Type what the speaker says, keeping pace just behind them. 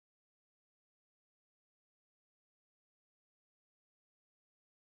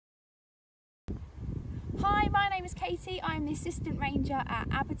Hi, my name is Katie. I'm the Assistant Ranger at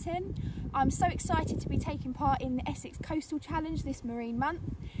Abberton. I'm so excited to be taking part in the Essex Coastal Challenge this marine month.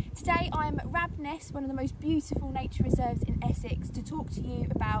 Today I'm at Wrabness, one of the most beautiful nature reserves in Essex, to talk to you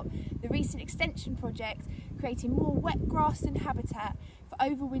about the recent extension project creating more wet grassland habitat for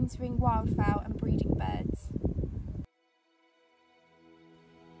overwintering wildfowl and breeding birds.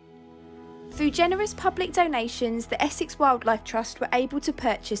 Through generous public donations, the Essex Wildlife Trust were able to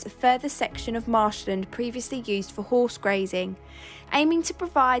purchase a further section of marshland previously used for horse grazing, aiming to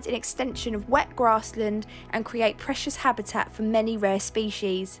provide an extension of wet grassland and create precious habitat for many rare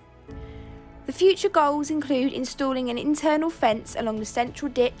species. The future goals include installing an internal fence along the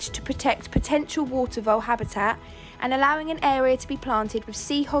central ditch to protect potential water vole habitat and allowing an area to be planted with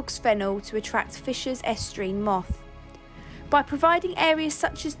sea hog's fennel to attract Fisher's estuarine moth. By providing areas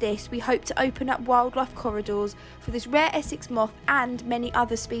such as this, we hope to open up wildlife corridors for this rare Essex moth and many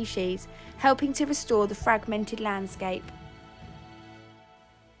other species, helping to restore the fragmented landscape.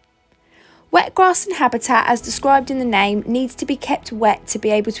 Wet grassland habitat, as described in the name, needs to be kept wet to be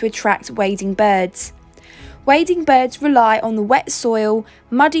able to attract wading birds. Wading birds rely on the wet soil,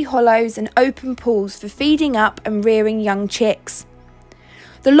 muddy hollows and open pools for feeding up and rearing young chicks.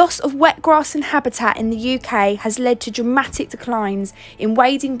 The loss of wet grassland habitat in the UK has led to dramatic declines in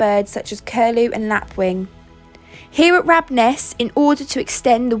wading birds such as curlew and lapwing. Here at Wrabness, in order to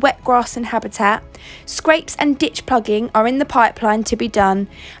extend the wet grassland habitat, scrapes and ditch plugging are in the pipeline to be done,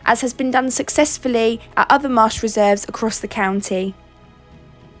 as has been done successfully at other marsh reserves across the county.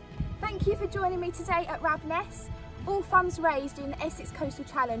 Thank you for joining me today at Wrabness. All funds raised in the Essex Coastal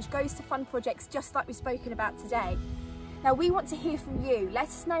Challenge goes to fund projects just like we've spoken about today. Now we want to hear from you. Let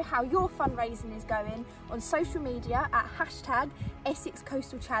us know how your fundraising is going on social media at #Essex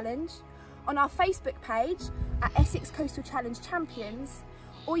Coastal Challenge, on our Facebook page at Essex Coastal Challenge Champions,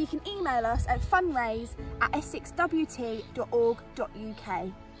 or you can email us at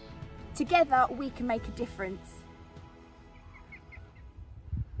fundraise@essexwt.org.uk. Together we can make a difference.